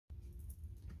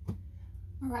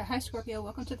Alright, hi Scorpio,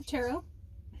 welcome to the tarot.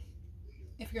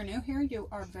 If you're new here, you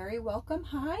are very welcome.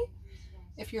 Hi.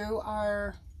 If you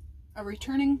are a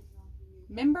returning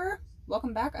member,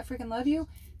 welcome back. I freaking love you.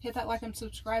 Hit that like and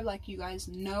subscribe, like you guys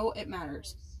know it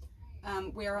matters.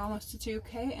 We are almost to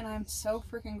 2K and I'm so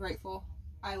freaking grateful.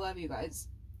 I love you guys.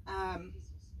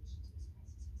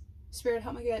 Spirit,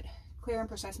 help me get clear and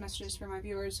precise messages for my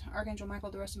viewers. Archangel Michael,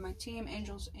 the rest of my team,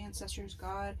 angels, ancestors,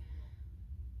 God.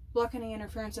 Block any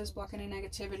interferences, block any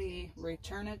negativity,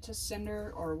 return it to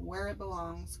sender or where it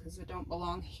belongs, because it don't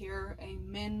belong here.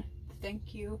 Amen.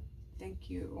 Thank you. Thank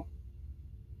you.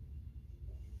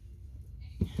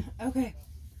 Okay.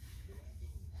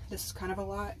 This is kind of a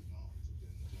lot.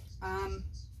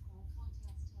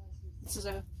 This is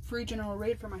a free general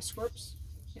read for my Scorps.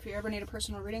 If you ever need a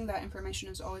personal reading, that information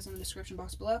is always in the description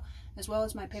box below, as well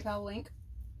as my PayPal link.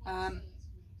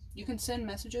 You can send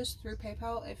messages through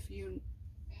PayPal if you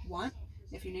want,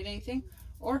 if you need anything,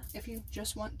 or if you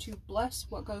just want to bless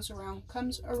what goes around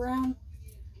comes around.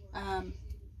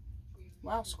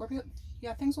 Wow, Scorpio,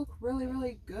 yeah, things look really,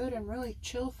 really good and really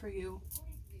chill for you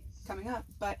coming up.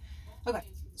 But okay,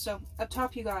 so up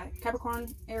top you got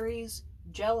Capricorn, Aries,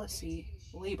 jealousy,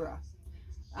 Libra.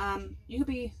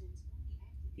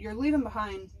 You're leaving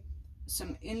behind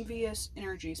some envious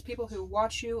energies, people who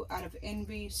watch you out of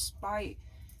envy, spite.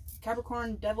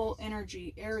 Capricorn, devil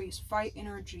energy. Aries, fight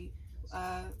energy.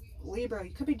 Libra,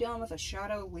 you could be dealing with a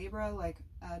shadow Libra, like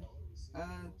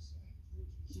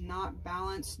not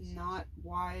balanced, not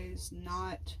wise,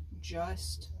 not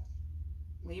just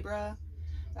Libra.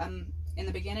 In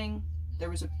the beginning, there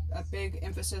was a big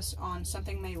emphasis on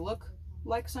something may look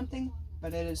like something,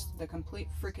 but it is the complete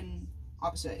freaking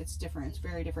opposite. It's different. It's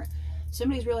very different.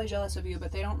 Somebody's really jealous of you,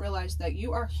 but they don't realize that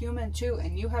you are human too,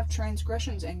 and you have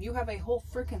transgressions, and you have a whole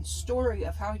freaking story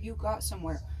of how you got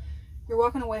somewhere. You're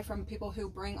walking away from people who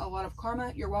bring a lot of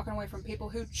karma. You're walking away from people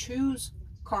who choose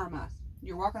karma.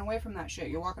 You're walking away from that shit.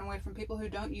 You're walking away from people who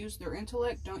don't use their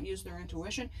intellect, don't use their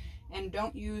intuition, and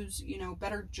don't use, you know,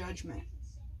 better judgment.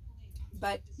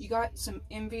 But you got some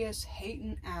envious,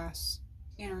 hating ass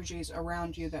energies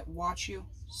around you that watch you,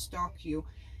 stalk you,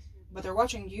 but they're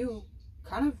watching you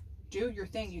kind of do your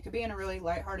thing. You could be in a really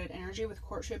lighthearted energy with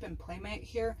courtship and playmate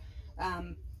here,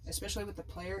 especially with the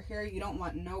player here. You don't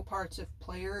want no parts of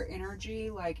player energy.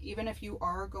 Like, even if you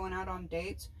are going out on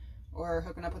dates or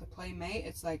hooking up with a playmate,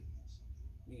 it's like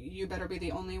you better be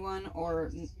the only one or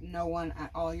no one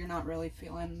at all. You're not really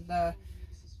feeling the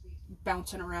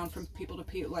bouncing around from people to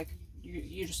people. Like,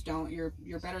 you just don't.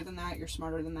 You're better than that. You're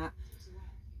smarter than that.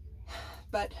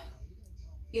 But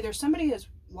either somebody is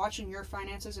watching your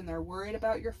finances and they're worried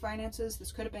about your finances.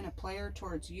 This could have been a player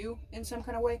towards you in some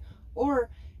kind of way, or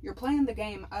you're playing the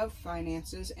game of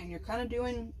finances and you're kind of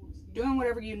doing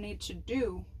whatever you need to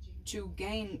do to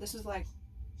gain. This is like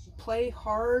play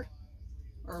hard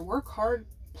or work hard,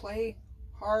 play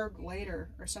hard later,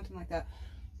 or something like that.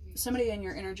 Somebody in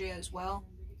your energy as well,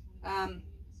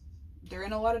 they're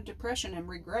in a lot of depression and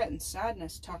regret and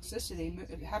sadness,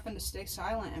 toxicity, having to stay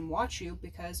silent and watch you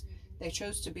because they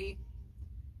chose to be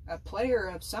a player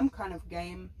of some kind of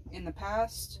game in the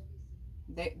past.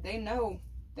 They know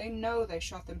they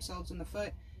shot themselves in the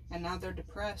foot, and now they're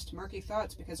depressed, murky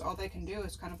thoughts, because all they can do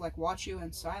is kind of like watch you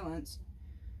in silence.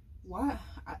 What?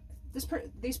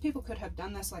 These people could have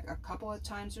done this like a couple of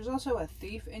times. There's also a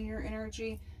thief in your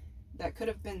energy that could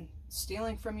have been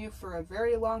stealing from you for a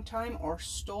very long time or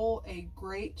stole a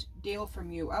great deal from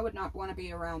you. I would not want to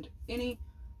be around any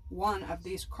one of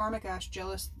these karmic ass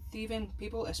jealous thieving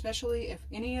people, especially if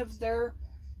any of their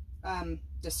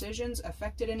decisions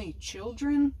affected any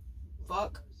children.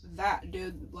 Fuck that,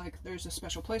 dude. Like, there's a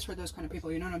special place for those kind of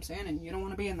people, you know what I'm saying? And you don't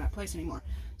want to be in that place anymore.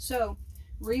 So,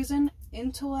 reason,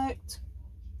 intellect,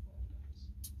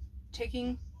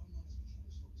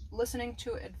 listening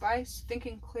to advice,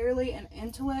 thinking clearly, and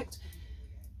intellect.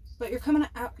 But you're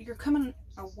coming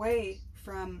away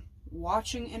from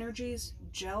watching energies,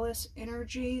 jealous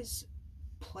energies,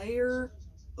 player,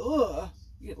 the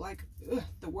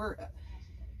word,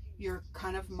 you're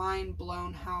kind of mind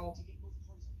blown how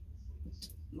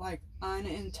like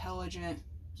unintelligent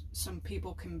some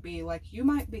people can be. Like, you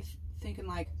might be thinking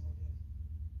like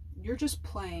you're just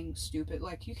playing stupid.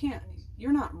 Like,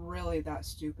 you're not really that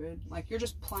stupid. Like, you're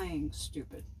just playing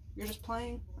stupid. You're just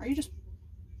playing.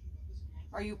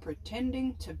 Are you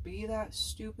pretending to be that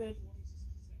stupid?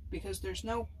 Because there's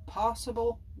no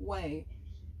possible way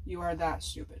you are that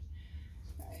stupid.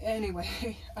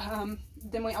 Anyway,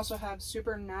 then we also have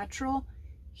supernatural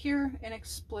here,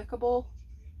 inexplicable,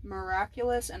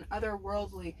 miraculous, and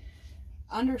otherworldly.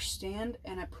 Understand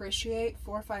and appreciate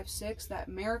 4, 5, 6 that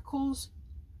miracles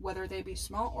whether they be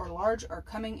small or large, are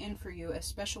coming in for you,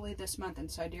 especially this month. In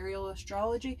sidereal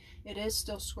astrology, it is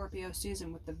still Scorpio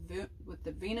season with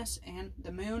the Venus and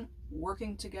the Moon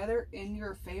working together in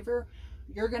your favor.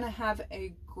 You're going to have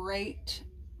a great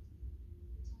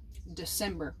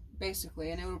December,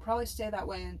 basically, and it will probably stay that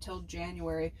way until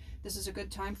January. This is a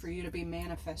good time for you to be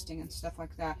manifesting and stuff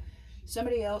like that.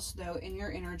 Somebody else, though, in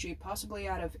your energy, possibly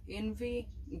out of envy,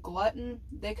 glutton,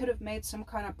 they could have made some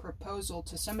kind of proposal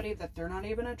to somebody that they're not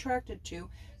even attracted to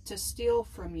steal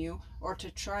from you, or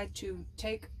to try to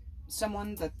take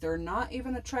someone that they're not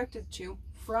even attracted to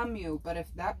from you. But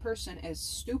if that person is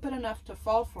stupid enough to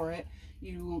fall for it,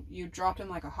 you dropped him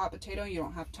like a hot potato. You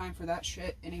don't have time for that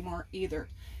shit anymore either.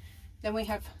 Then we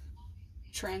have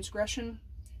transgression,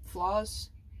 flaws,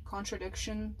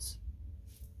 contradictions,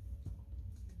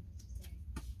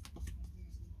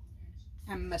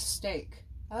 and mistake.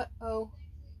 Uh-oh,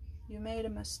 you made a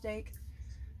mistake.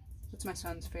 That's my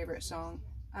son's favorite song.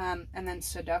 And then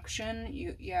seduction.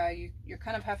 You're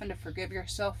kind of having to forgive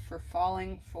yourself for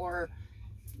falling for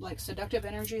like seductive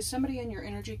energies. Somebody in your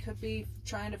energy could be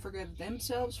trying to forgive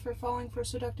themselves for falling for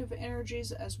seductive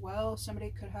energies as well.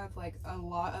 Somebody could have like a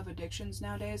lot of addictions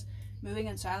nowadays. Moving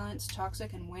in silence,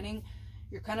 toxic, and winning.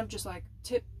 You're kind of just like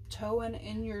tiptoeing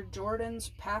in your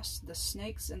Jordans past the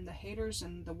snakes and the haters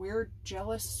and the weird,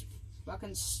 jealous,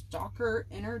 fucking stalker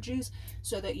energies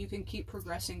so that you can keep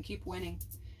progressing, keep winning.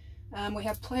 We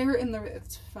have player in the...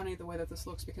 It's funny the way that this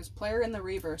looks, because player in the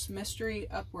reverse, mystery,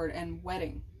 upward, and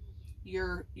wedding.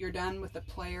 You're done with the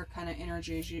player kind of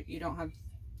energies. You don't have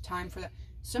time for that.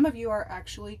 Some of you are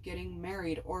actually getting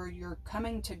married, or you're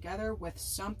coming together with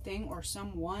something or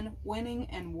someone, winning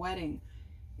and wedding.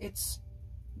 It's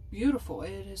beautiful.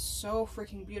 It is so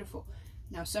freaking beautiful.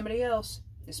 Now somebody else,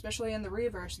 especially in the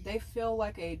reverse, they feel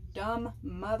like a dumb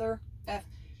mother F.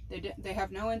 They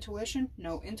have no intuition,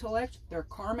 no intellect. They're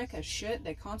karmic as shit.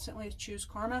 They constantly choose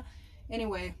karma.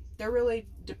 Anyway, they're really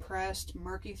depressed,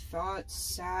 murky thoughts,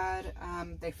 sad.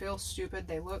 They feel stupid.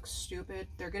 They look stupid.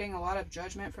 They're getting a lot of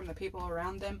judgment from the people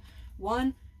around them.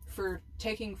 One, for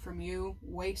taking from you,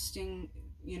 wasting,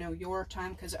 you know, your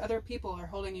time, because other people are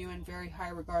holding you in very high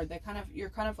regard. You're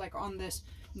kind of like on this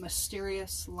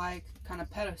mysterious, like, kind of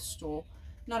pedestal.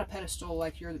 Not a pedestal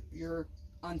like you're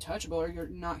untouchable or you're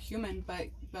not human, but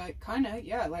kind of,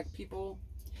 yeah, like people.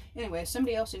 Anyway,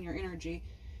 somebody else in your energy.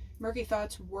 Murky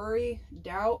thoughts, worry,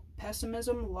 doubt,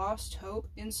 pessimism, lost hope,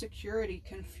 insecurity,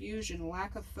 confusion,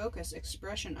 lack of focus,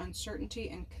 expression, uncertainty,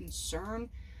 and concern.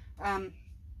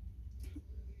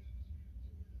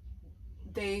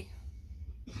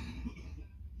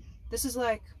 This is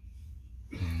like,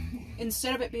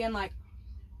 instead of it being like,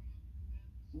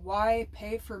 why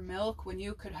pay for milk when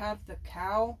you could have the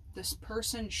cow? This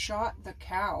person shot the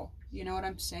cow. You know what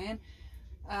I'm saying?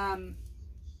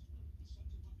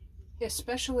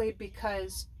 Especially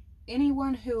because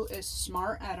anyone who is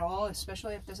smart at all,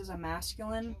 especially if this is a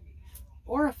masculine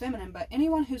or a feminine, but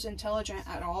anyone who's intelligent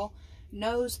at all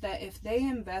knows that if they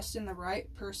invest in the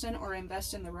right person or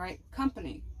invest in the right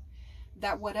company,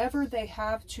 that whatever they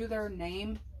have to their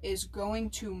name is going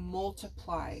to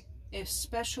multiply,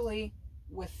 especially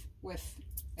with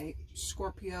a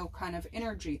Scorpio kind of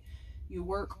energy. You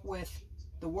work with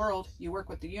the world, you work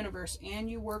with the universe, and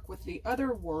you work with the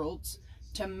other worlds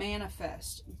to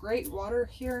manifest. Great water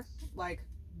here, like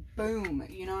boom,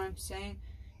 you know what I'm saying?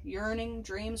 Yearning,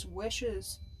 dreams,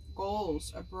 wishes,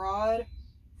 goals, abroad,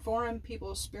 foreign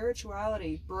people,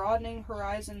 spirituality, broadening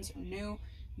horizons, new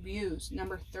views.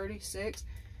 Number 36.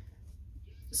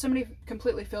 Somebody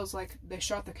completely feels like they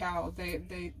shot the cow.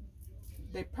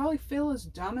 They probably feel as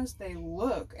dumb as they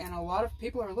look, and a lot of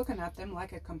people are looking at them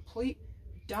like a complete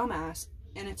dumbass.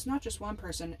 And it's not just one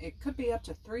person, it could be up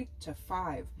to 3 to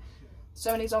 5.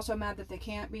 Somebody's also mad that they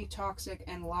can't be toxic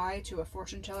and lie to a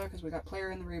fortune teller, because we got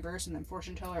player in the reverse and then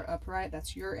fortune teller upright.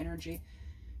 That's your energy.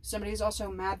 Somebody's also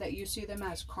mad that you see them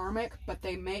as karmic, but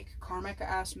they make karmic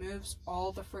ass moves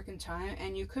all the freaking time,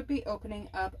 and you could be opening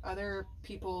up other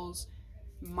people's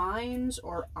minds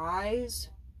or eyes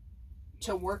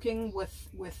to working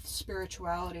with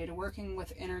spirituality, to working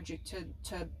with energy,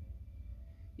 to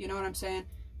you know what I'm saying?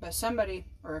 But somebody,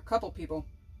 or a couple people,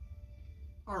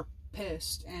 are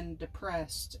pissed and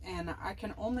depressed, and I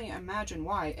can only imagine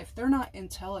why. If they're not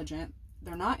intelligent,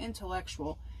 they're not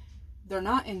intellectual, they're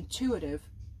not intuitive,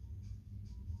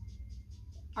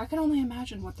 I can only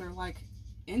imagine what they're like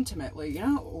intimately, you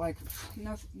know? Like,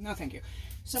 no thank you.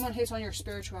 Someone hates on your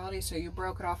spirituality, so you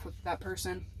broke it off with that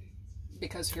person,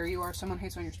 because here you are. Someone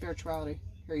hates on your spirituality,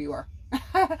 here you are.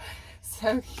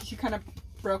 So you kind of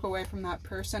broke away from that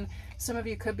person. Some of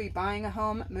you could be buying a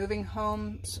home, moving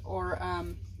homes, or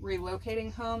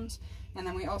relocating homes. And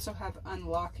then we also have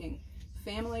unlocking.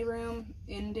 Family room,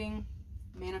 ending,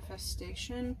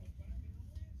 manifestation,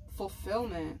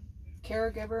 fulfillment,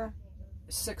 caregiver,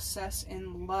 success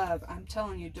in love. I'm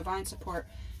telling you, divine support.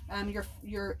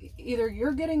 You're either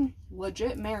you're getting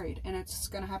legit married and it's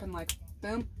gonna happen like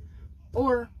boom,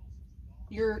 or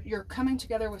you're coming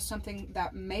together with something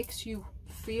that makes you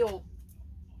feel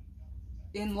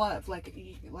in love, like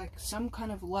some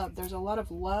kind of love. There's a lot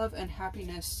of love and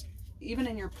happiness even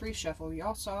in your pre-shuffle.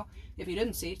 Y'all saw, if you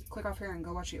didn't see, click off here and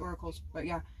go watch the oracles. But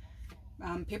yeah,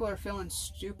 people are feeling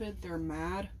stupid. They're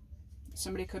mad.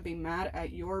 Somebody could be mad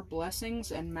at your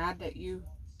blessings and mad that you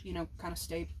know, kind of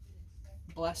stay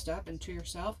blessed up and to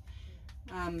yourself.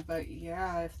 But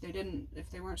yeah, if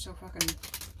they weren't so fucking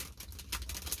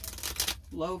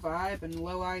low vibe and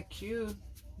low IQ,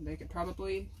 they could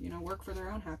probably, you know, work for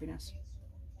their own happiness.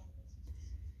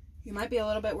 You might be a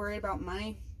little bit worried about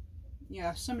money.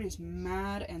 Yeah, somebody's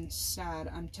mad and sad,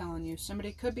 I'm telling you.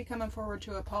 Somebody could be coming forward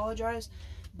to apologize,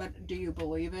 but do you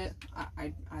believe it?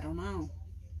 I don't know.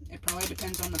 It probably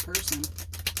depends on the person.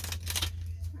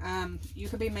 You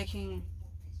could be making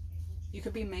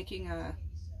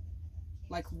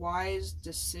like wise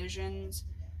decisions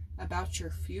about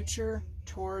your future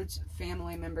towards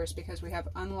family members, because we have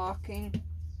unlocking,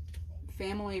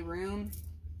 family room,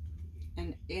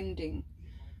 and ending.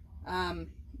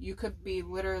 You could be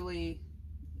literally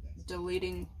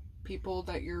deleting people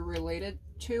that you're related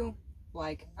to,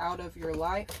 like out of your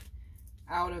life,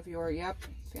 out of your, yep,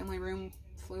 family room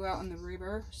flew out in the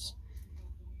reverse.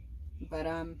 But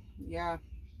yeah,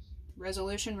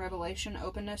 resolution, revelation,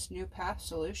 openness, new path,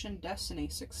 solution, destiny,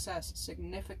 success,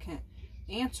 significant,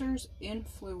 answers,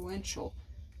 influential.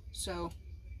 So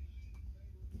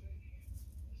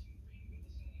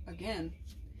again,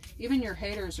 even your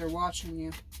haters are watching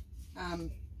you.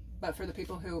 But for the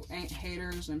people who ain't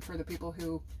haters, and for the people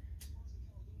who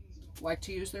like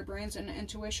to use their brains and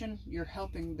intuition, you're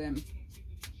helping them.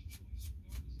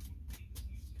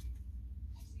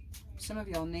 Some of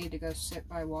y'all need to go sit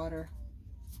by water,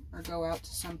 or go out to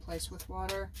some place with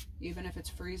water. Even if it's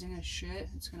freezing as shit,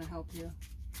 it's gonna help you.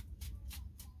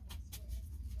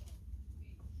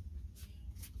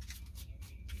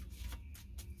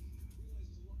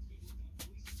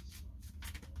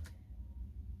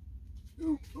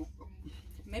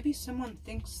 Maybe someone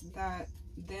thinks that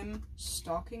them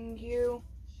stalking you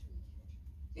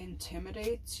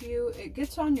intimidates you. It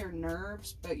gets on your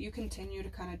nerves, but you continue to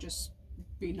kind of just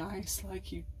be nice,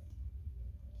 like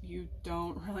you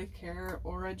don't really care.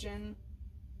 Origin.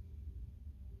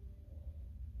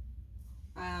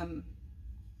 And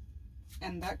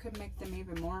that could make them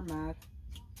even more mad.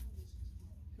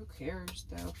 Who cares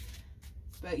though?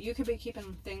 But you could be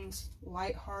keeping things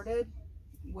lighthearted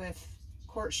with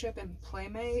courtship and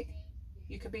playmate.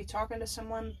 You could be talking to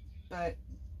someone, but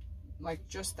like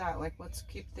just that, like let's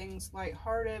keep things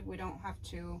lighthearted. We don't have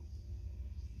to,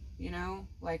 you know,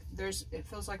 like it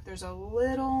feels like there's a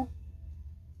little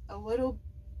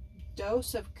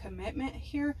dose of commitment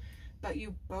here, but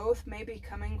you both may be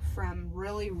coming from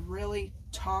really, really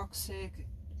toxic,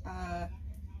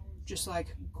 just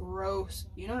like gross,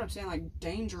 you know what I'm saying, like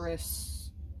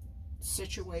dangerous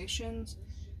situations.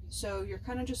 So you're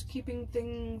kind of just keeping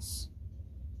things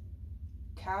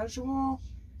casual,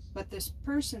 but this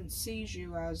person sees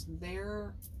you as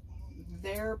their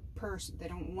person. They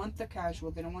don't want the casual.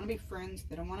 They don't want to be friends.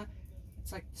 They don't want to.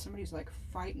 It's like somebody's like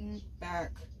fighting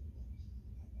back,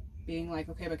 being like,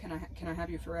 okay, but can I have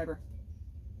you forever?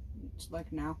 It's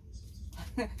like now.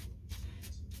 Yeah,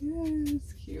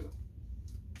 it's cute.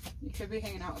 You could be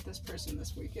hanging out with this person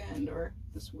this weekend or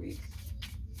this week.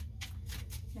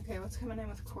 Okay, what's coming in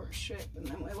with courtship? And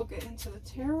then we will get into the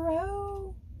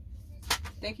tarot.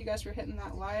 Thank you guys for hitting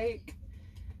that like.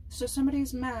 So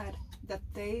somebody's mad that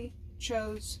they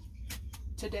chose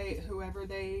to date whoever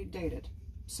they dated.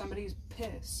 Somebody's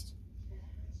pissed.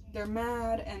 They're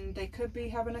mad, and they could be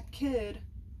having a kid,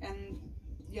 and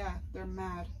yeah, they're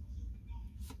mad.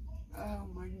 Oh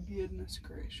my goodness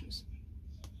gracious.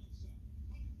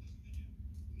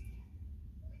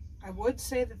 I would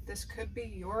say that this could be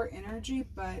your energy,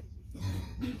 but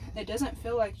it doesn't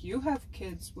feel like you have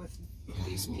kids with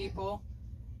these people.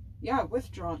 Yeah,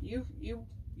 withdrawn. You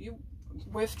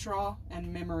withdraw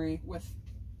and memory with,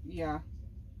 yeah.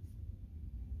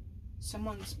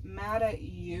 Someone's mad at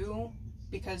you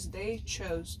because they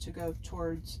chose to go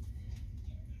towards,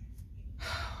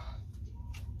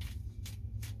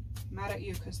 mad at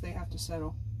you because they have to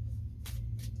settle.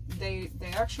 They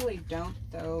actually don't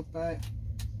though, but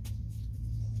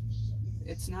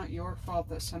it's not your fault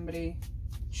that somebody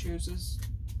chooses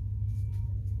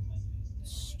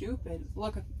stupid.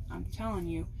 Look, I'm telling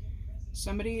you,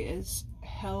 Somebody is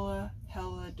hella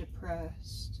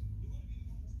depressed.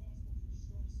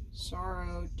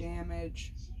 Sorrow,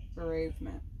 damage,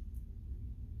 bereavement.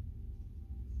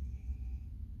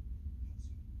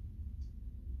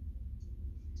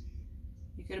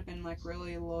 You could have been like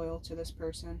really loyal to this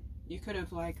person. You could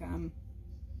have like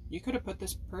you could have put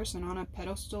this person on a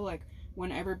pedestal, like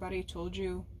when everybody told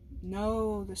you,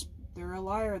 no, they're a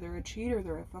liar, they're a cheater,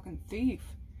 they're a fucking thief.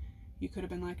 You could have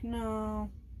been like,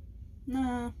 no,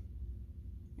 nah.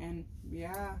 And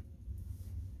yeah.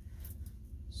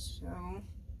 So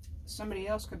somebody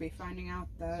else could be finding out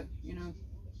that, you know,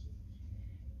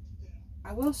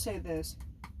 I will say this.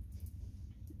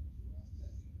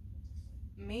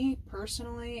 Me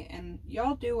personally, and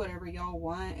y'all do whatever y'all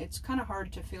want, it's kind of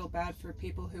hard to feel bad for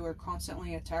people who are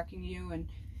constantly attacking you and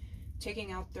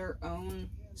taking out their own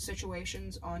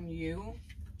situations on you,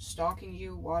 stalking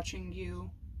you, watching you,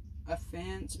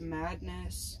 offense,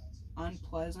 madness,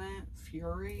 unpleasant,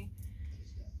 fury.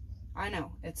 I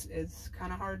know, it's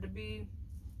kind of hard to be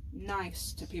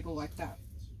nice to people like that.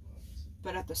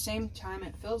 But at the same time,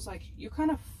 it feels like you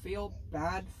kind of feel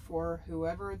bad for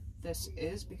whoever this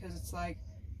is, because it's like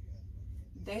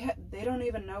they don't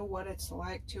even know what it's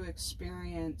like to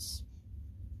experience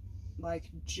like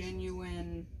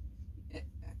genuine,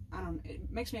 it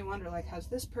makes me wonder, like, has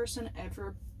this person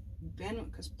ever been,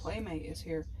 because Playmate is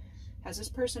here, has this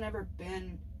person ever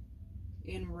been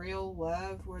in real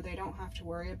love where they don't have to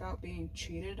worry about being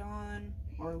cheated on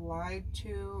or lied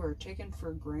to or taken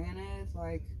for granted,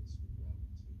 like,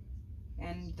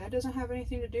 and that doesn't have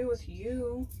anything to do with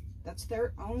you. That's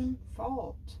their own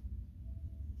fault.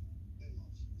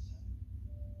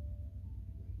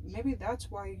 Maybe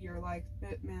that's why you're like,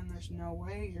 man, there's no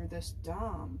way you're this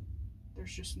dumb.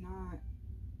 There's just not.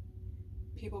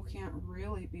 People can't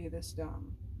really be this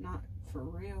dumb. Not for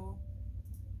real.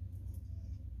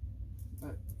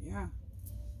 But, yeah.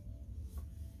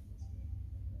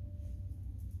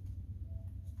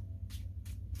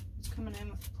 It's coming in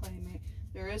with Playmate.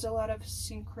 There is a lot of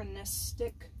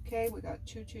synchronistic. Okay, we got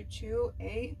 222,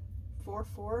 8, 4,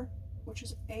 4, which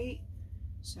is 8.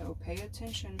 So pay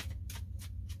attention.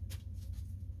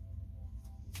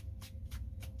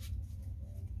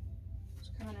 It's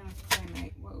coming in with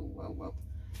Playmate. Whoa.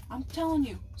 I'm telling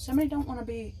you, somebody don't want to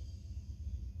be.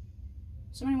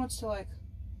 Somebody wants to like.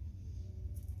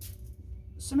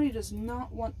 Somebody does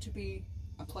not want to be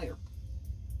a player.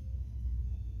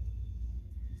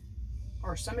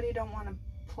 Or somebody don't want to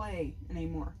play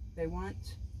anymore. They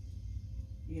want,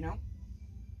 you know.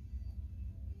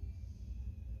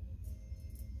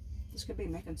 This could be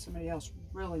making somebody else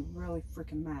really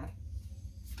freaking mad.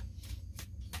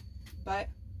 But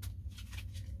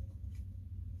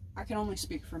I can only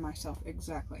speak for myself.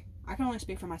 Exactly. I can only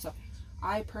speak for myself.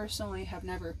 I personally have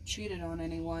never cheated on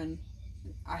anyone.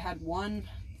 I had one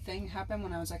thing happen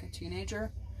when I was like a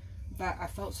teenager, but I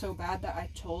felt so bad that I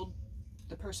told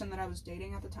the person that I was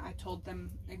dating at the time, I told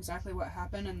them exactly what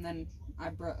happened, and then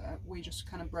we just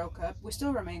kind of broke up. We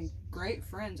still remain great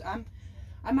friends. I'm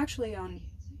actually on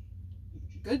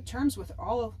good terms with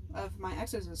all of my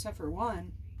exes except for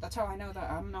one. That's how I know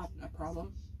that I'm not a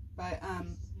problem. But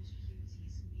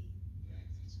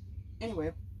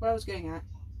anyway, what I was getting at,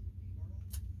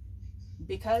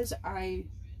 because I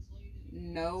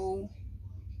know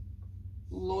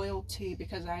loyalty,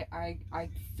 because I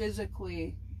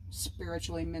physically,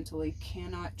 spiritually, mentally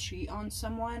cannot cheat on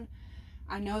someone,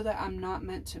 I know that I'm not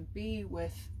meant to be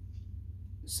with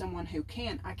someone who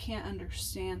can. I can't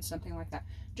understand something like that.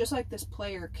 Just like this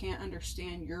player can't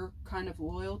understand your kind of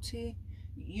loyalty,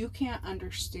 you can't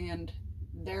understand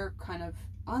their kind of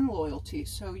unloyalty.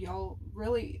 So y'all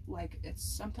really, like, it's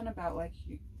something about like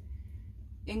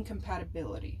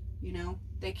incompatibility, you know?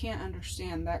 They can't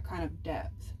understand that kind of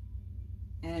depth,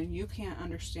 and you can't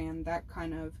understand that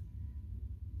kind of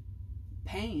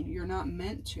pain. You're not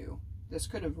meant to. This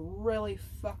could have really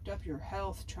fucked up your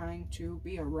health trying to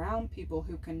be around people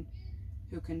who can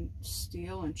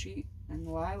steal and cheat and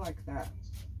lie like that.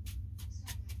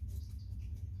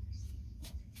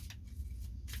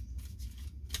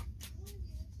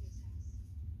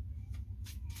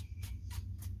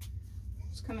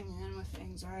 It's coming in with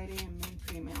anxiety and mean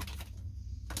female.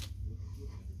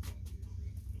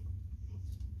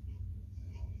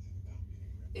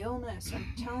 Illness,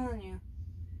 I'm telling you.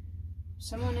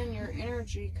 Someone in your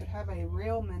energy could have a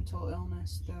real mental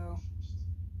illness, though.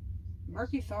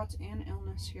 Murky thoughts and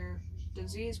illness here.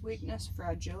 Disease, weakness,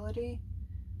 fragility.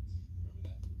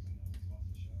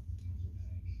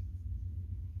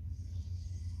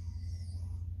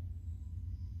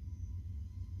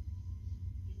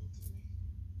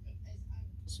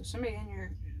 So somebody in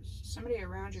your somebody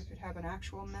around you could have an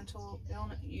actual mental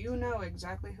illness. You know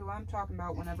exactly who I'm talking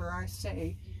about whenever I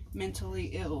say mentally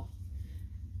ill.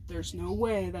 There's no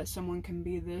way that someone can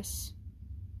be this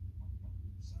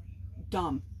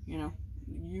dumb, you know.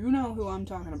 You know who I'm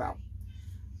talking about.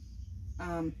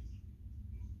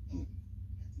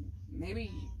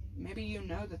 Maybe you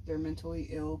know that they're mentally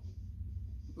ill.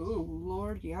 Ooh,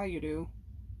 Lord, yeah, you do.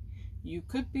 You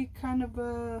could be kind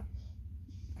of,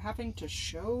 having to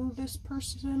show this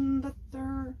person that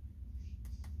they're...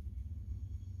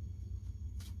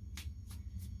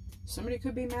 Somebody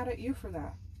could be mad at you for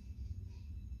that.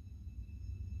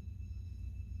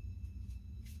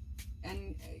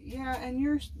 And, yeah, and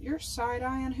you're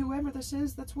side-eyeing whoever this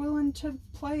is that's willing to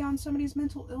play on somebody's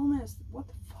mental illness. What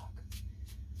the fuck?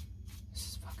 This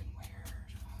is fucking weird.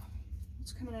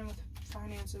 It's coming in with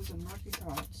finances and murky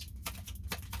thoughts.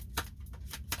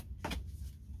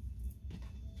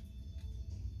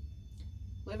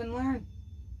 Live and learn.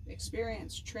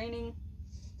 Experience, training,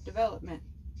 development.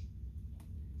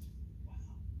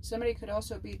 Somebody could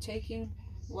also be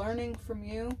learning from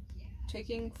you,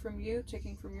 taking from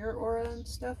your aura and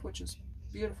stuff, which is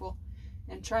beautiful,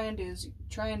 and trying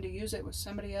to use it with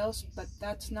somebody else, but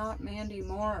that's not Mandy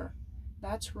Moore.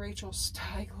 That's Rachel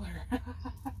Steigler.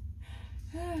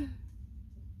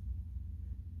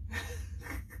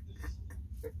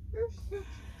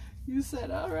 You said,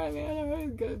 alright, man,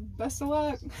 alright, good. Best of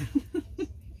luck.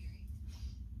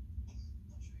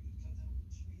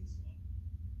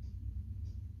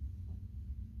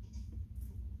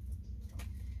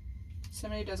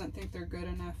 Somebody doesn't think they're good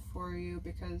enough for you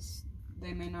because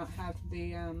they may not have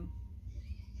the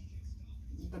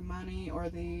money or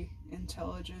the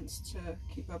intelligence to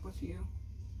keep up with you.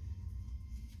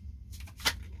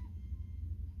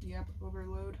 Yep,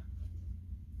 overload.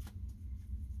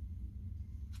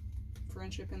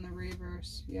 Friendship in the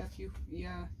reverse. Yep,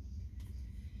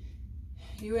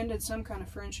 you ended some kind of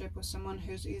friendship with someone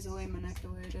who's easily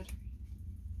manipulated.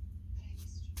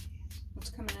 What's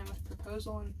coming in with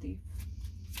proposal and thief?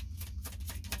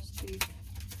 Thief.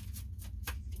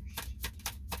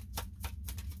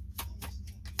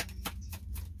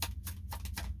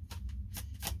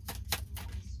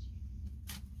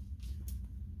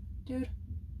 Dude.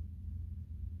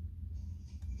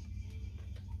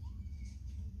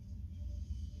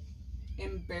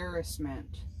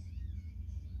 Embarrassment.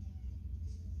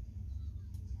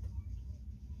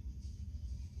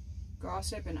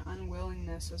 Gossip and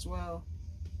unwillingness as well.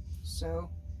 So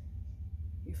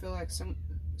you feel like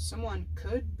someone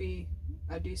could be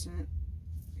a decent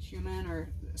human,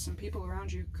 or some people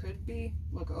around you could be,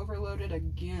 look, overloaded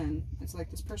again. It's like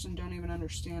this person don't even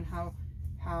understand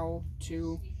how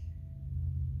to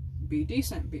be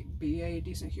decent, be a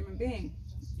decent human being.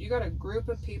 You got a group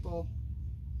of people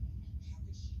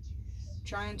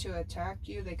trying to attack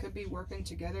you. They could be working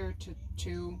together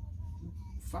to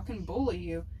fucking bully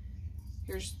you.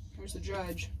 Here's the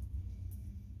judge.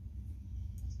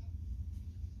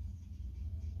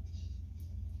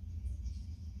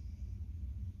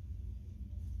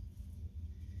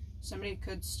 Somebody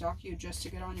could stalk you just to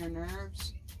get on your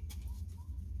nerves.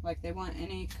 Like they want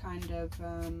any kind of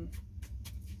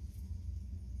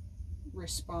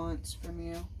response from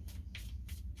you.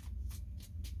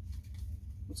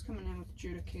 What's coming in with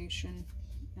adjudication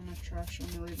and attraction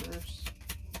in the reverse?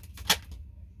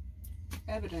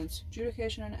 Evidence.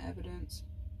 Adjudication and evidence.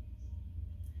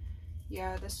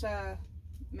 Yeah, this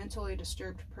mentally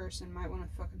disturbed person might want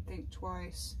to fucking think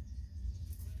twice.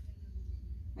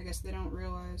 I guess they don't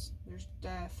realize there's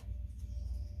death.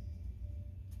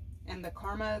 And the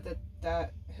karma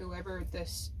that whoever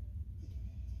this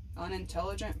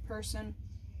unintelligent person,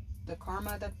 the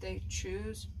karma that they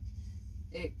choose,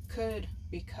 it could,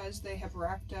 because they have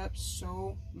racked up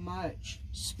so much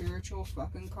spiritual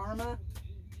fucking karma,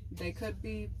 they could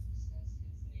be,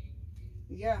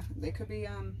 yeah, they could be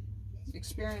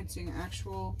experiencing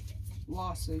actual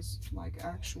losses, like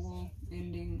actual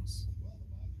endings.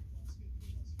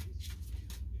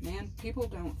 Man, people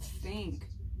don't think.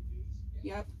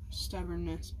 Yep,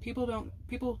 stubbornness.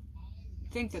 People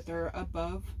think that they're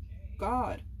above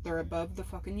God. They're above the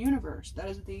fucking universe. That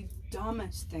is the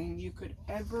dumbest thing you could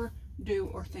ever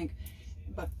do or think.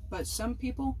 But some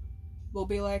people will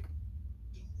be like,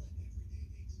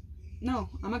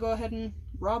 no, I'm gonna go ahead and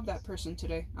rob that person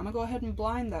today. I'm gonna go ahead and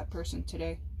blind that person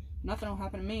today. Nothing will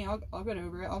happen to me. I'll get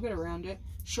over it. I'll get around it.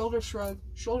 Shoulder shrug,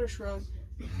 shoulder shrug.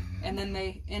 And then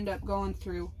they end up going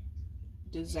through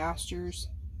disasters,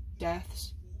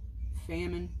 deaths,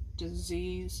 famine,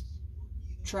 disease,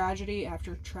 tragedy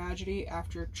after tragedy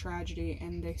after tragedy,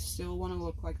 and they still want to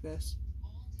look like this.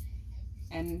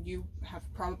 And you have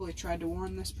probably tried to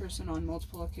warn this person on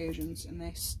multiple occasions, and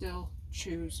they still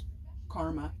choose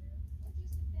karma.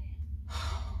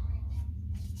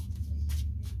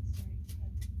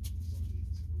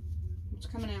 What's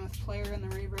coming in with player in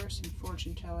the reverse and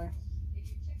fortune teller?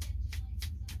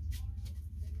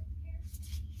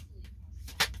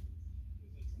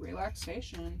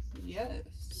 Relaxation,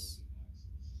 yes.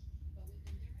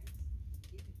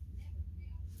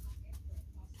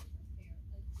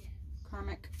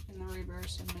 Karmic in the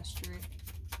reverse and mystery.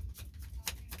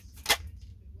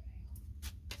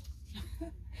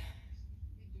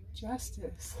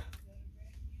 Justice.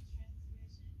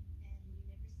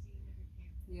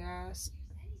 Yes.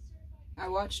 I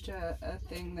watched a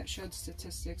thing that showed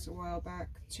statistics a while back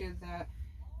too,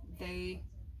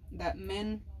 that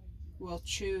men will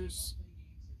choose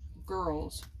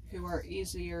girls who are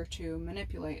easier to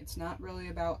manipulate. It's not really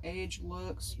about age,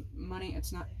 looks, money.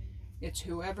 It's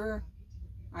whoever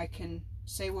I can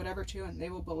say whatever to and they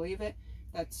will believe it.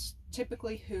 That's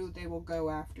typically who they will go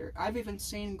after. I've even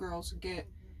seen girls get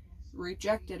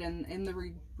rejected, and in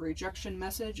the rejection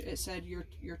message it said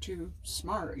you're too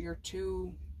smart, you're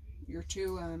too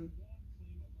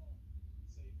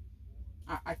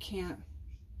I can't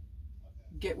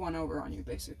get one over on you,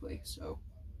 basically. So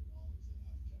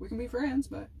we can be friends,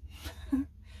 but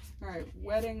alright,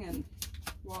 wedding and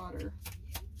water.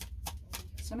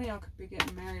 Some of y'all could be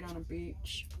getting married on a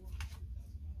beach.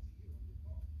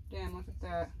 Damn, look at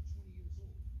that.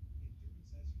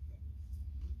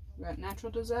 We got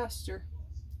natural disaster,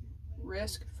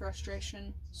 risk,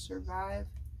 frustration, survive.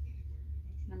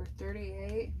 Number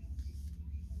 38.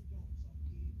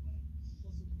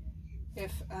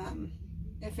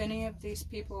 If any of these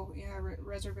people, yeah,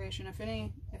 reservation. If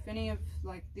any of,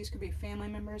 like, these could be family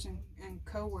members and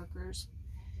co-workers.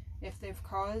 If they've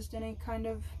caused any kind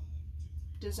of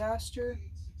disaster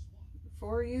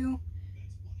for you,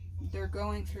 they're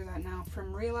going through that now.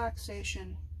 From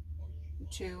relaxation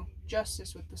to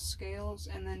justice with the scales,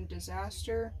 and then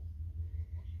disaster.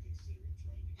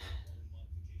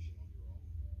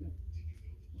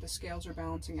 The scales are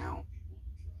balancing out.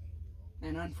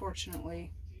 And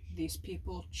unfortunately, these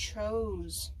people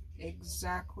chose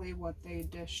exactly what they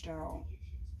dished out.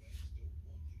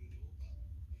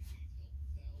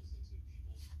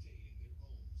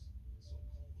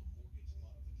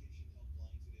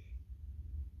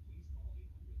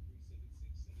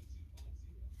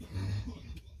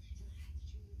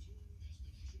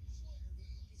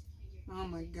 Oh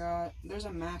my God. There's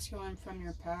a masculine from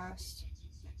your past.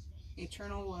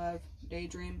 Eternal love,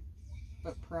 daydream,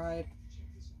 but pride.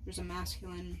 There's a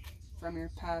masculine from your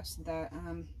past that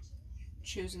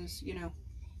chooses, you know,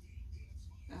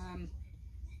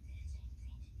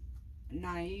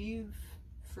 naive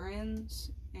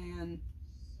friends and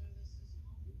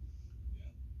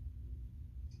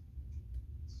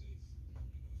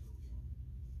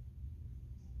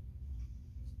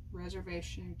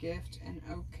reservation, gift, and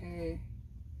okay.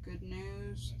 Good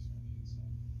news.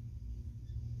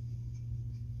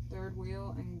 Third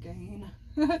wheel and gain.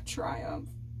 Triumph.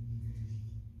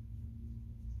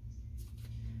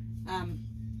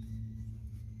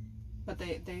 But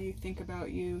they think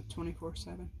about you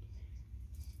 24/7.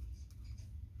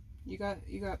 You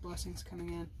got blessings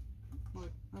coming in.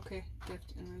 Look, okay,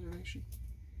 gift and reservation.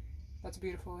 That's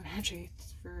beautiful energy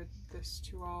for this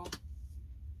to all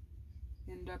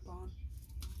end up on.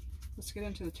 Let's get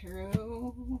into the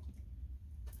tarot.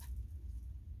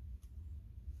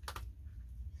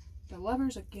 The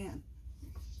Lovers again.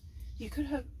 You could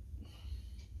have...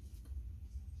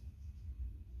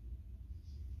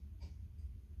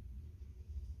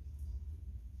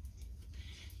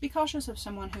 Be cautious of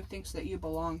someone who thinks that you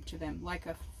belong to them, like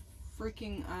a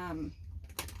freaking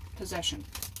possession.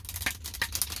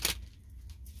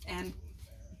 And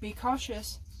be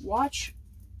cautious. Watch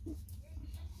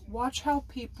how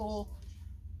people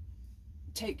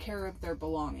take care of their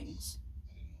belongings.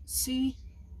 See,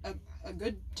 a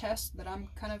good test that I'm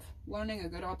kind of learning, a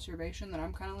good observation that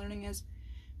I'm kind of learning is,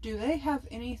 do they have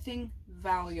anything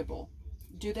valuable?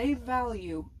 Do they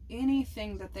value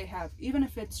anything that they have, even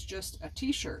if it's just a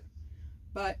t-shirt,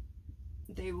 but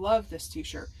they love this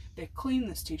t-shirt, they clean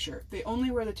this t-shirt, they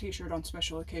only wear the t-shirt on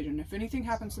special occasion. If anything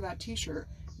happens to that t-shirt,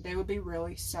 they would be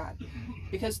really sad.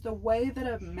 Because the way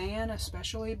that a man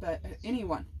especially, but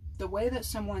anyone, the way that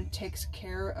someone takes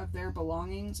care of their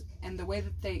belongings and the way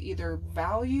that they either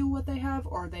value what they have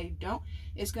or they don't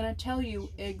is going to tell you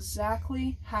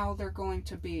exactly how they're going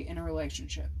to be in a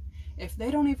relationship. If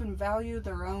they don't even value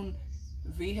their own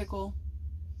vehicle,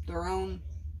 their own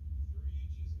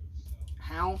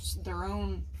house, their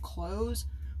own clothes,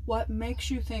 What makes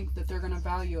you think that they're going to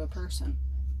value a person?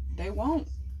 They won't.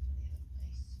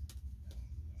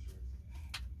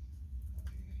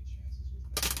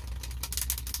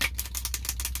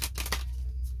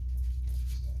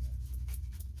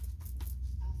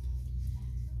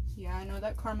 Yeah, I know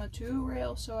that karma too,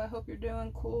 Rail, so I hope you're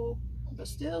doing cool. But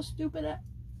still, stupid,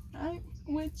 I'm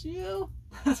with you.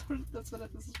 That's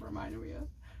what this is reminding me of.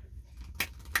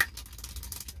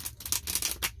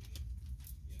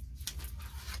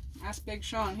 Ask Big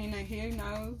Sean, he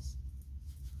knows.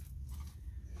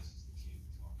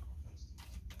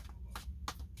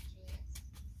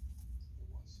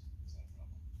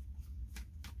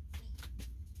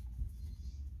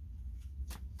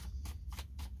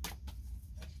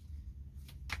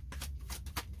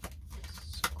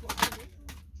 Scorpio.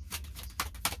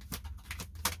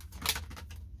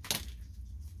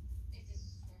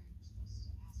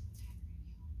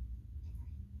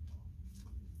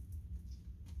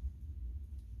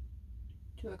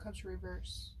 Two of Cups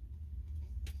reverse.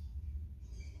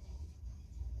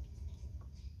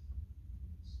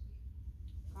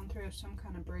 Gone through some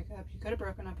kind of breakup. You could have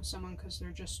broken up with someone because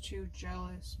they're just too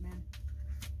jealous, man.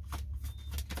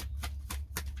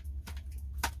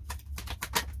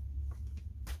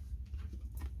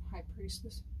 High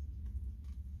Priestess.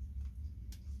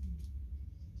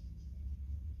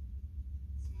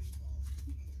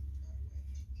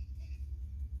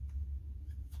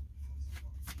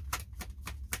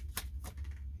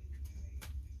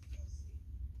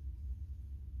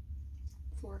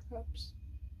 Four Cups.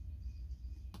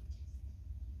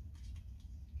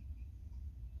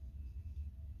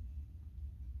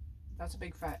 That's a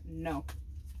big fat no.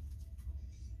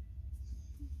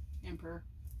 Emperor.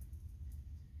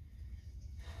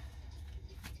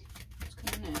 It's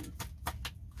coming in.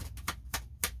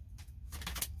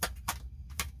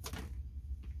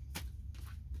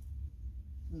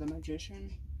 The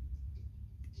Magician.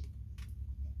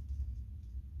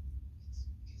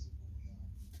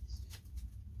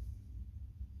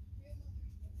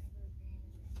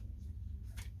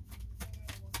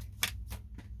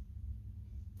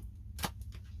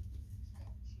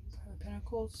 Five of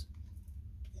Pentacles.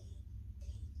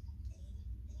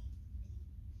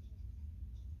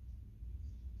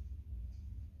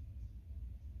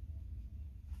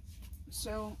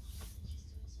 So,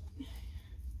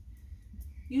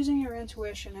 using your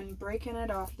intuition and breaking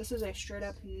it off, this is a straight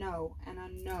up no and a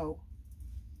no.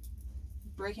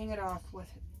 Breaking it off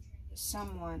with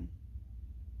someone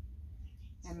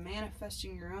and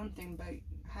manifesting your own thing, but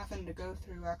having to go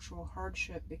through actual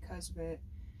hardship because of it.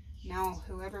 Now,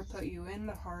 whoever put you in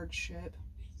the hardship,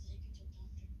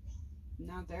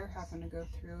 now they're having to go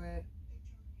through it.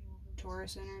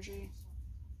 Taurus energy.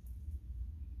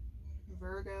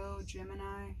 Virgo,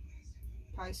 Gemini,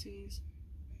 Pisces.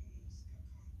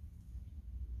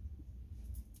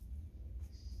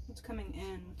 What's coming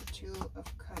in with the Two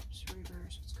of Cups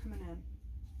reverse? What's coming in?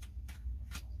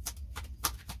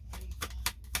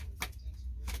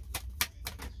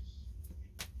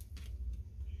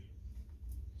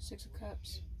 Six of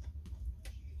Cups.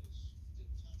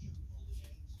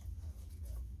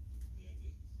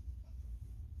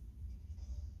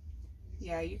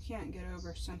 Yeah, you can't get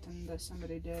over something that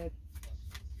somebody did.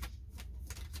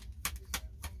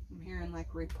 I'm hearing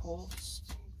like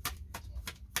repulsed.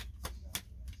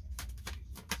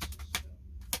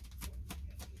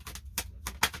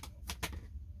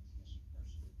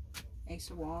 Ace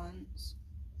of Wands.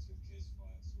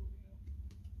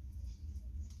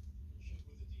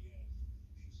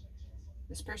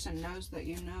 This person knows that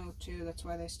you know too, that's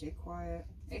why they stay quiet.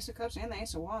 Ace of Cups and the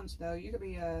Ace of Wands though, you could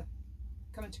be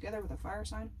coming together with a fire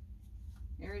sign.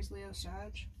 Aries, Leo,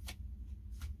 Sag.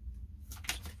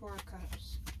 Four of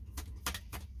Cups.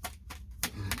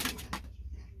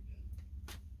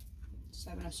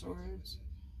 Seven of Swords.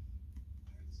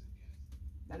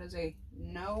 That is a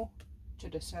no to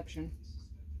deception.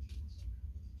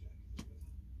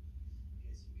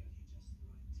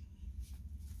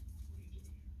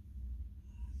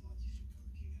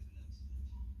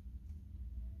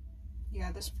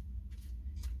 Yeah,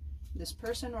 this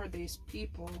person or these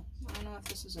people, I don't know if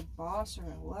this is a boss or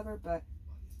a lover, but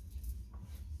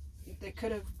they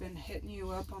could have been hitting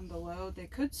you up on the low. They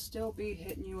could still be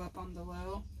hitting you up on the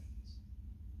low.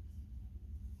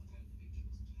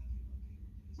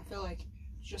 I feel like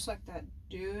just like that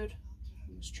dude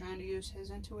who was trying to use his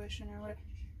intuition or whatever,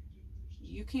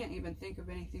 you can't even think of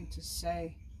anything to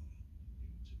say.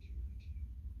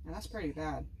 And that's pretty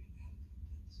bad.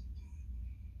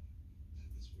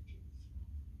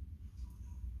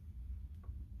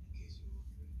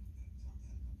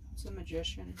 It's the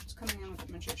Magician. It's coming in with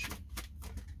the Magician.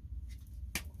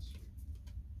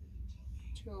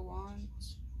 Two of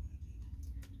Wands.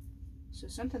 So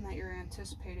something that you're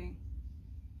anticipating.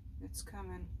 It's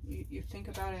coming. You think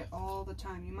about it all the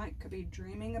time. You could be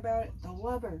dreaming about it. The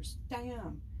Lovers.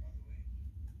 Damn.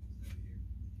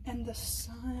 And the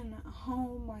Sun.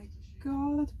 Oh my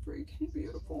god, that's freaking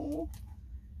beautiful.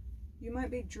 You might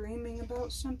be dreaming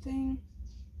about something.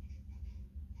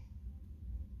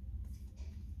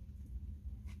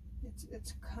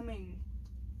 It's coming.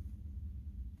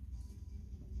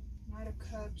 Knight of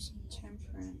Cups and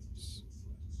Temperance.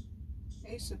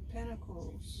 Ace of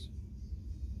Pentacles.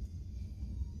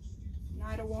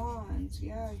 Knight of Wands.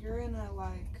 Yeah, you're in a,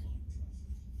 like,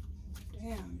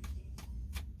 damn.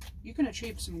 You can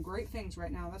achieve some great things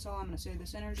right now. That's all I'm going to say.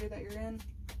 This energy that you're in.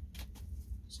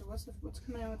 So what's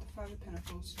coming in with the Five of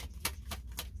Pentacles?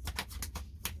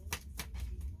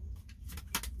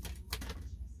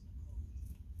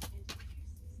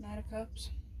 Knight of Cups.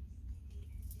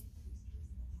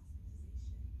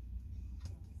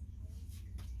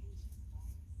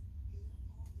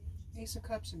 Ace of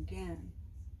Cups again.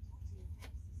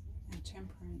 And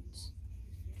Temperance.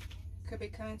 Could be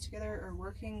coming together or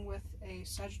working with a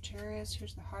Sagittarius.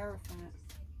 Here's the Hierophant.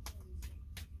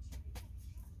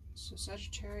 So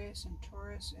Sagittarius and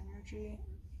Taurus energy.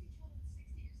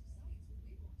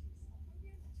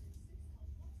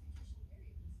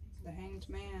 The Hanged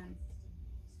Man.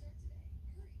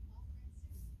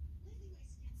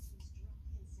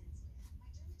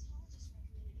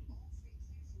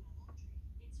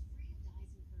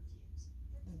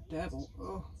 The Devil.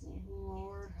 Oh,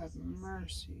 Lord have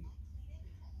mercy.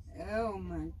 Oh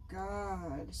my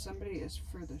god. Somebody is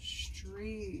for the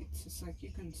streets. It's like you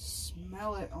can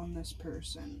smell it on this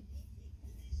person.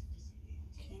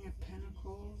 King of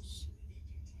Pentacles.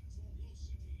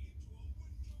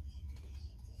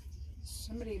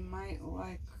 Somebody might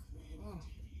like... Oh,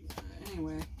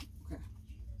 anyway. Okay.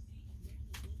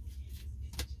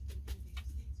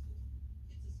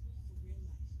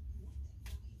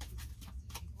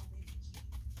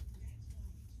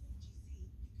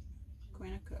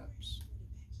 Queen of Cups.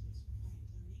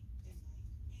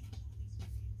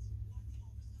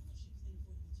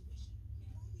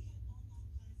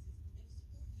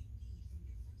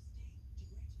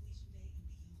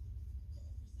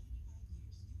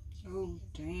 Oh,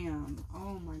 damn.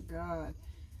 Oh, my God.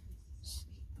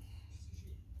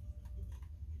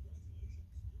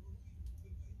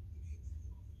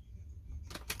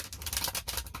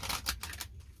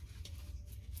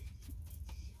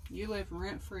 You live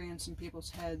rent-free in some people's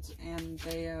heads, and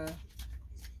they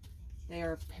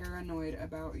are paranoid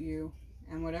about you.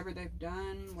 And whatever they've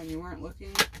done when you weren't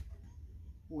looking,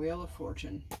 Wheel of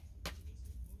Fortune.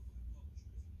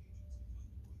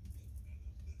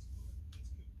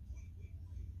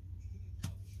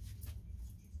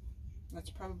 That's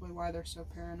probably why they're so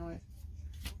paranoid.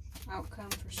 Outcome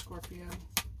for Scorpio.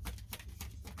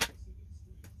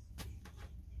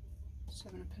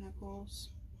 Seven of Pentacles.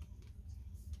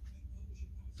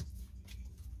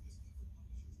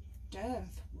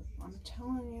 Death. I'm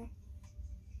telling you.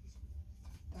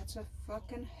 That's a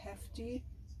fucking hefty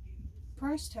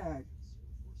price tag.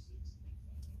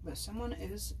 But someone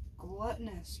is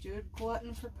gluttonous, dude.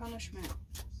 Glutton for punishment.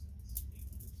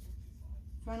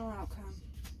 Final outcome.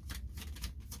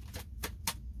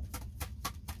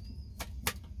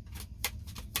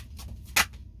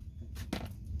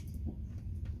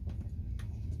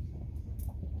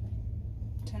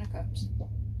 Ten of Cups.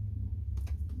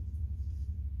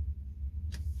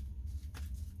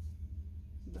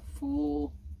 The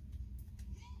Fool.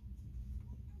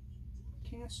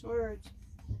 King of Swords.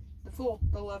 The Fool.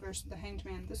 The Lovers. The Hanged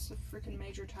Man. This is a freaking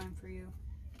major time for you.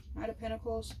 Knight of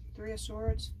Pentacles. Three of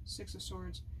Swords. Six of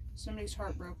Swords. Somebody's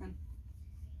heartbroken.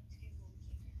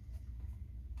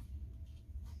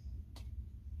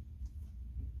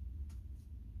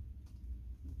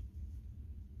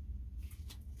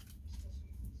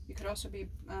 You could also be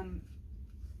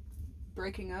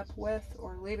breaking up with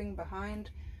or leaving behind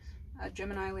a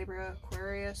Gemini, Libra,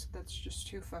 Aquarius. That's just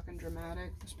too fucking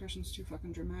dramatic. This person's too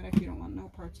fucking dramatic. You don't want no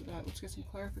parts of that. Let's get some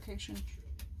clarification.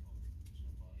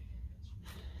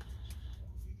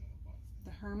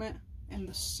 The Hermit and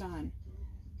the Sun.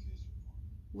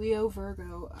 Leo,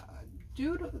 Virgo.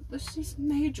 Dude, this is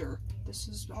major. This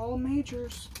is all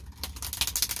majors.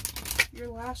 Your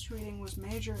last reading was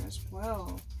major as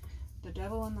well. The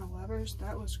Devil and the Lovers,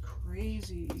 that was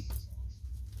crazy.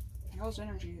 Y'all's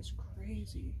energy is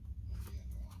crazy.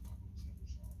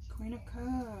 Queen of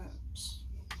Cups.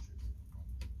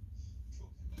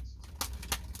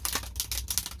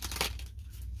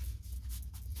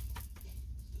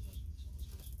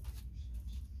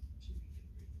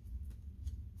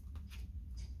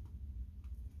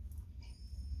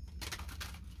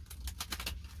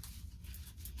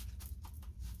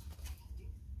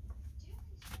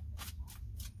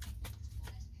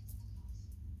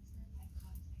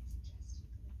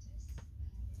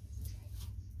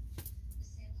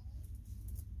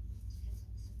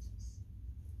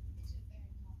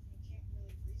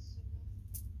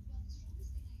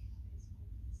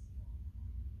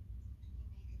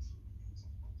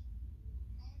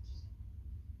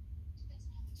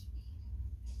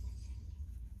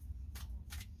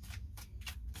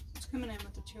 Coming in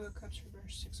with the Two of Cups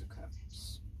reverse, Six of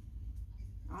Cups.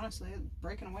 Honestly,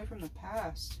 breaking away from the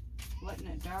past. Letting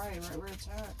it die right where it's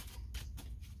at.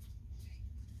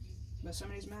 But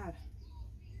somebody's mad.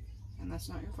 And that's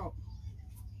not your fault.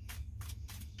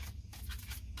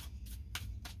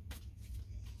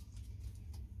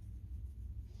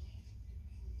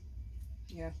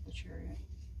 Yeah, the Chariot.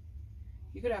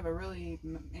 You could have a really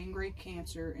angry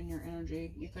Cancer in your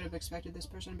energy. You could have expected this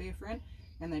person to be a friend,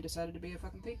 and they decided to be a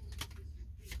fucking thief.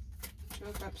 Two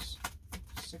of Cups,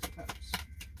 Six of Cups.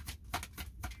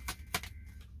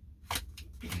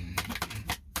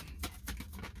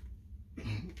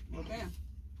 Well, damn.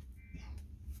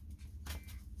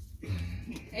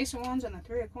 Ace of Wands and the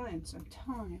Three of Coins. I'm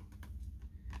telling you.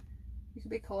 You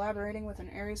could be collaborating with an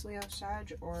Aries, Leo,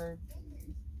 Sag, or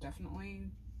definitely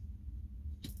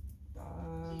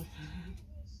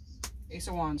Ace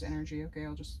of Wands energy. Okay,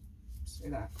 I'll just say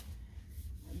that.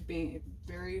 Being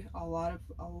a lot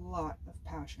of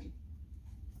passion.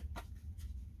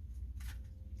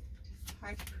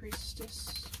 High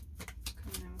Priestess.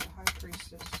 Coming in with the High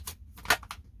Priestess.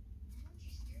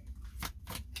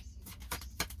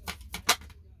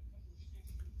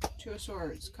 Two of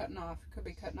Swords, cutting off. Could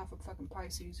be cutting off a fucking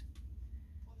Pisces.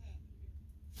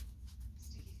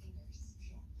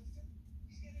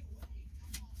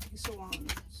 Ace of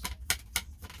Wands.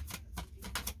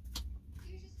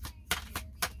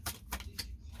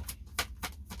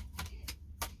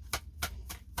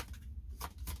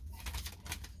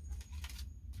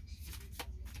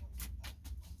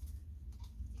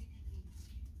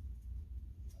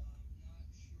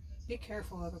 Be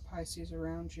careful of the Pisces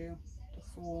around you. The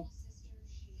Fool.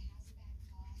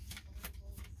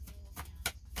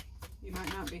 You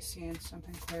might not be seeing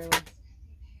something clearly.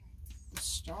 The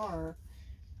Star.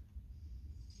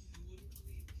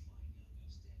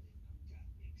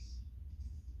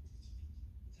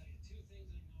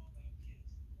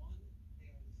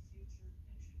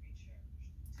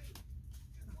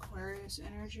 Aquarius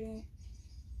energy.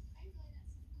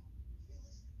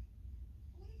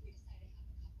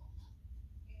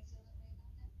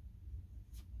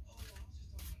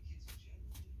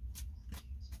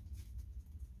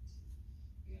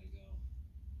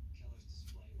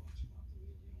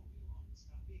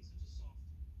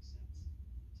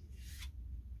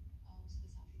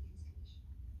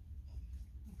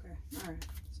 Alright,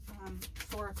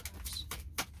 Four of Cups.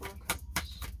 Four of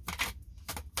Cups.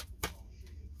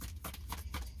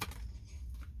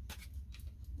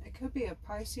 It could be a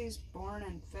Pisces born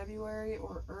in February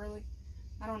or early.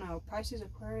 I don't know. Pisces,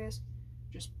 Aquarius,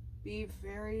 just be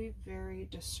very, very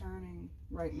discerning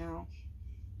right now.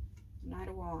 Knight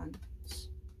of Wands.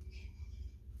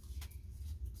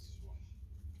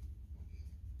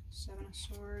 Seven of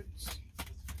Swords.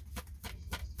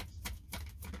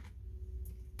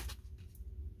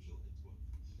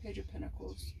 Page of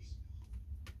Pentacles.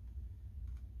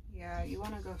 Yeah, you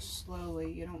want to go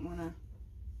slowly. You don't want to...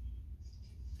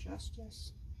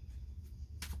 Justice.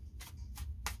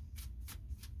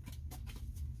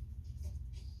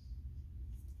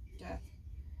 Death.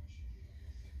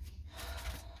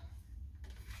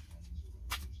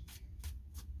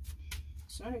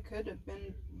 Somebody could have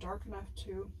been dark enough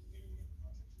to,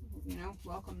 you know,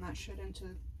 welcome that shit into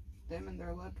them and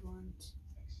their loved ones.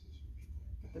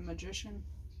 But the Magician.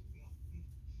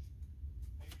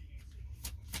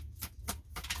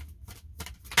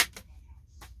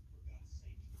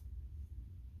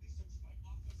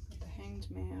 The Hanged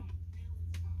Man.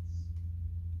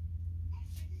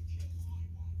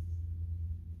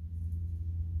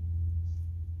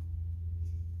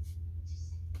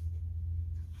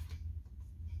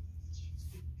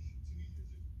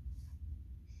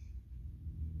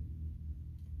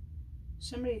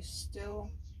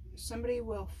 Somebody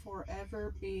will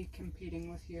forever be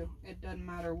competing with you. It doesn't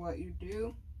matter what you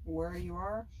do, where you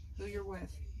are, who you're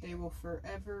with. They will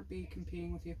forever be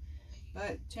competing with you.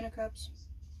 But Ten of Cups,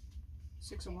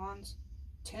 Six of Wands,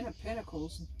 Ten of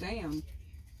Pentacles, damn.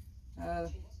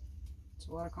 It's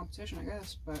a lot of competition, I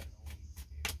guess, but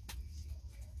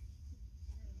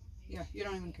yeah, you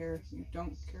don't even care. You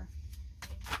don't care.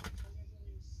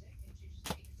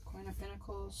 Queen of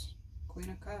Pentacles, Queen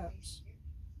of Cups.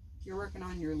 You're working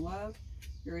on your love,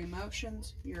 your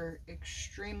emotions. You're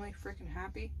extremely freaking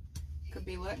happy. Could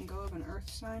be letting go of an earth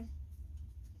sign.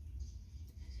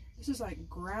 This is like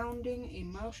grounding,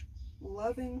 emotion,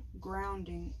 loving,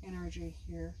 grounding energy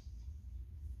here.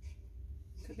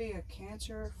 Could be a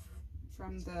Cancer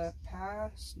from the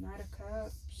past. Knight of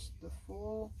Cups, the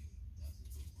Fool,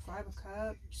 Five of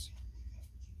Cups.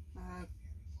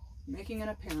 Making an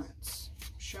appearance.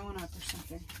 Showing up or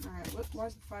something. Alright, why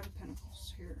is the Five of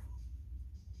Pentacles here?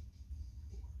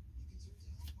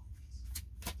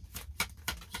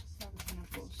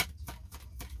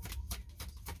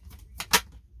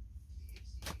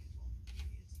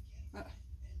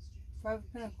 Five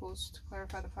of Pentacles to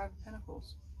clarify the Five of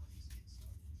Pentacles.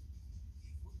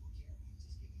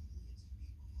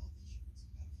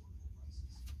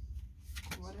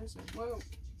 What is it? Whoa.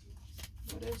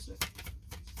 What is it?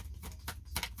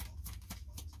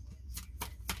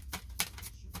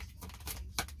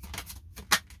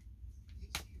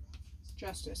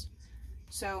 Justice.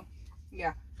 So,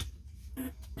 yeah.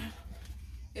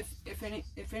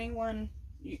 If anyone,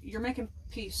 you're making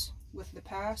peace with the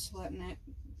past, letting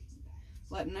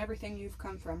everything you've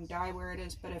come from die where it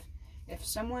is. But if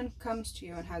someone comes to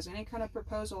you and has any kind of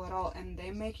proposal at all, and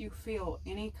they make you feel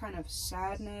any kind of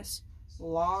sadness,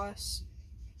 loss,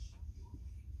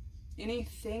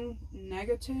 anything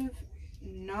negative,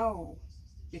 no,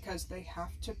 because they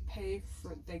have to pay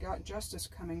for, they got justice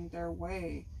coming their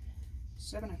way.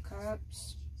 Seven of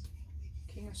Cups,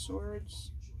 King of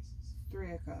Swords,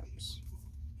 Three of Cups.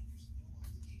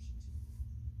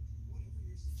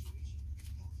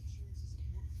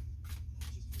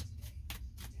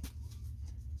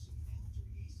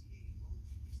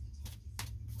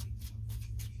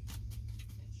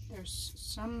 There's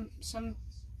some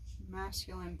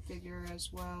masculine figure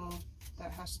as well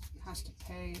that has to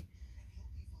pay.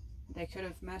 They could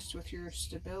have messed with your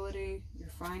stability, your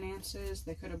finances.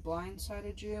 They could have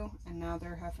blindsided you, and now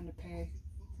they're having to pay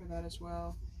for that as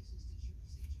well.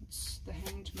 It's the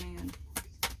Hanged Man.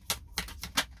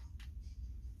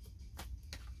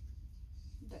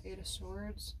 The Eight of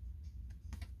Swords.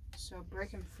 So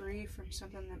breaking free from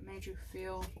something that made you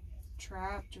feel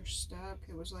trapped or stuck.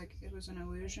 It was like it was an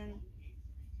illusion.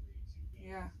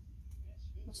 Yeah.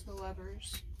 What's the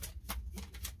Lovers?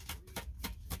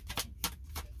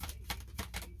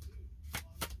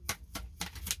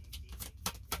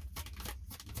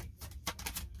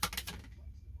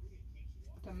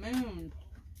 The Moon.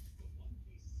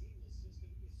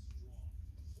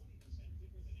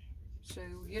 So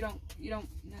you don't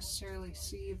necessarily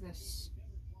see this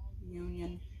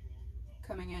union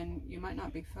coming in. You might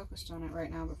not be focused on it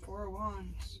right now, but Four of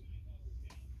Wands.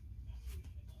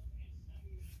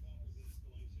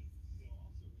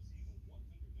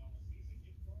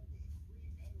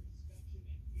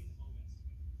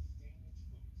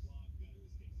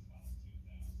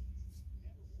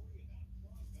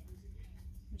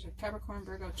 There's a Capricorn,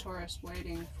 Virgo, Taurus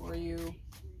waiting for you,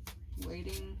 or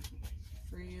waiting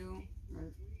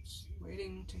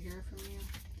to hear from you.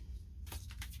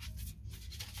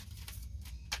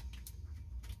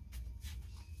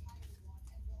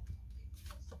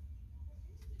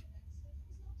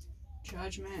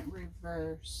 Judgment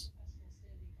reverse,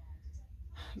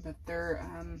 but they're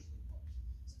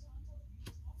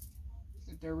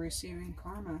receiving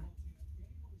karma,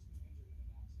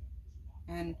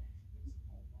 and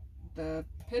the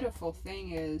pitiful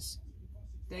thing is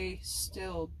they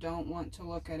still don't want to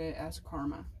look at it as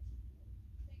karma.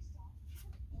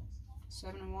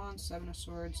 Seven of Wands, Seven of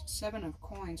Swords, Seven of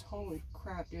Coins. Holy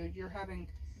crap, dude! You're having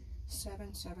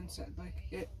seven, like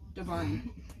it divine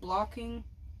blocking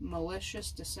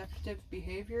malicious, deceptive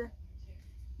behavior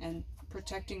and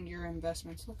protecting your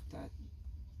investments. Look at that.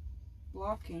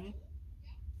 Blocking.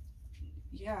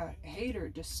 Yeah, hater,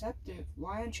 deceptive,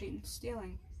 lying, cheating,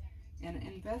 stealing, and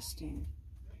investing.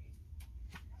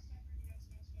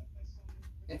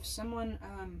 If someone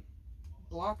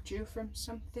blocked you from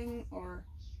something or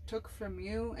took from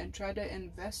you and tried to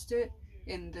invest it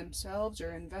in themselves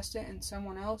or invest it in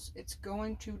someone else, it's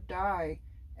going to die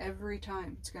every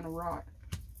time. It's going to rot.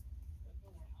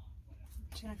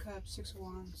 Ten of Cups, Six of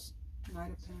Wands,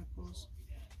 Knight of Pentacles.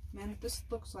 Man, this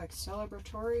looks like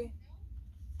celebratory.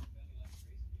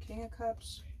 King of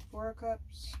Cups, Four of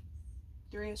Cups,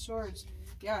 Three of Swords.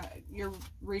 Yeah, you're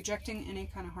rejecting any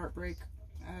kind of heartbreak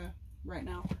right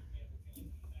now.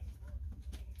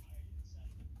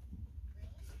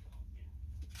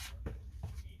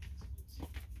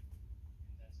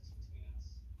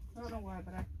 I don't know why,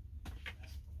 but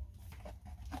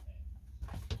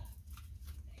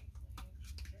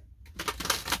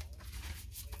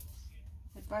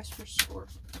advice for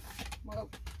Scorpio. Well,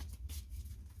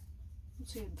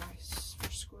 what's the advice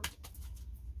for Scorpio?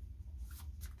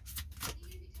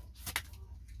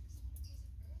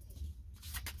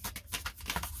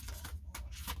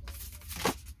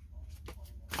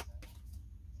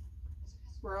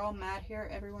 We're all mad here.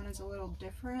 Everyone is a little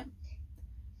different.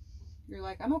 You're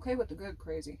like, I'm okay with the good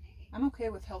crazy. I'm okay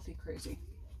with healthy crazy.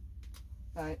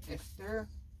 But if they're,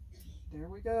 there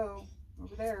we go,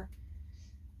 over there.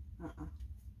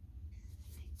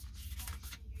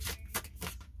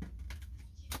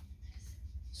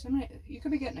 Somebody, you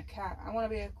could be getting a cat. I want to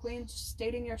be a queen,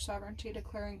 stating your sovereignty,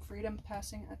 declaring freedom,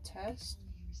 passing a test.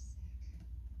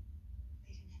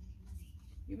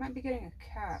 You might be getting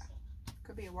a cat.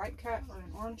 Could be a white cat or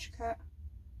an orange cat.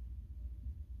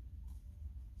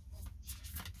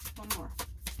 One more.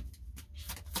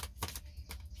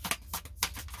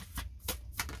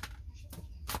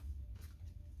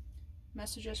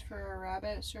 Messages for a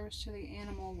rabbit. Service to the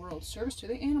animal world. Service to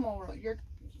the animal world.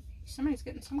 Somebody's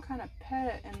getting some kind of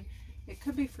pet, and it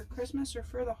could be for Christmas or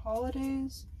for the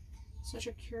holidays. Such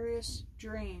a curious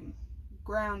dream.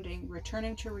 Grounding,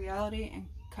 returning to reality, and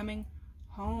coming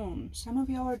home. Some of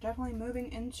y'all are definitely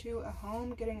moving into a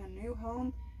home, getting a new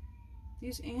home.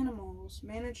 These animals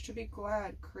manage to be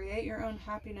glad. Create your own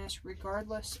happiness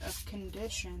regardless of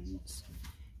conditions.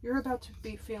 You're about to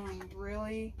be feeling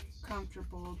really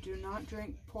comfortable. Do not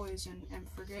drink poison and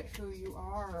forget who you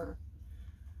are.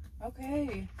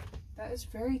 Okay, that is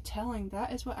very telling.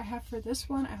 That is what I have for this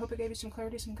one. I hope it gave you some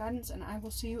clarity, some guidance, and I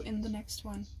will see you in the next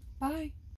one. Bye!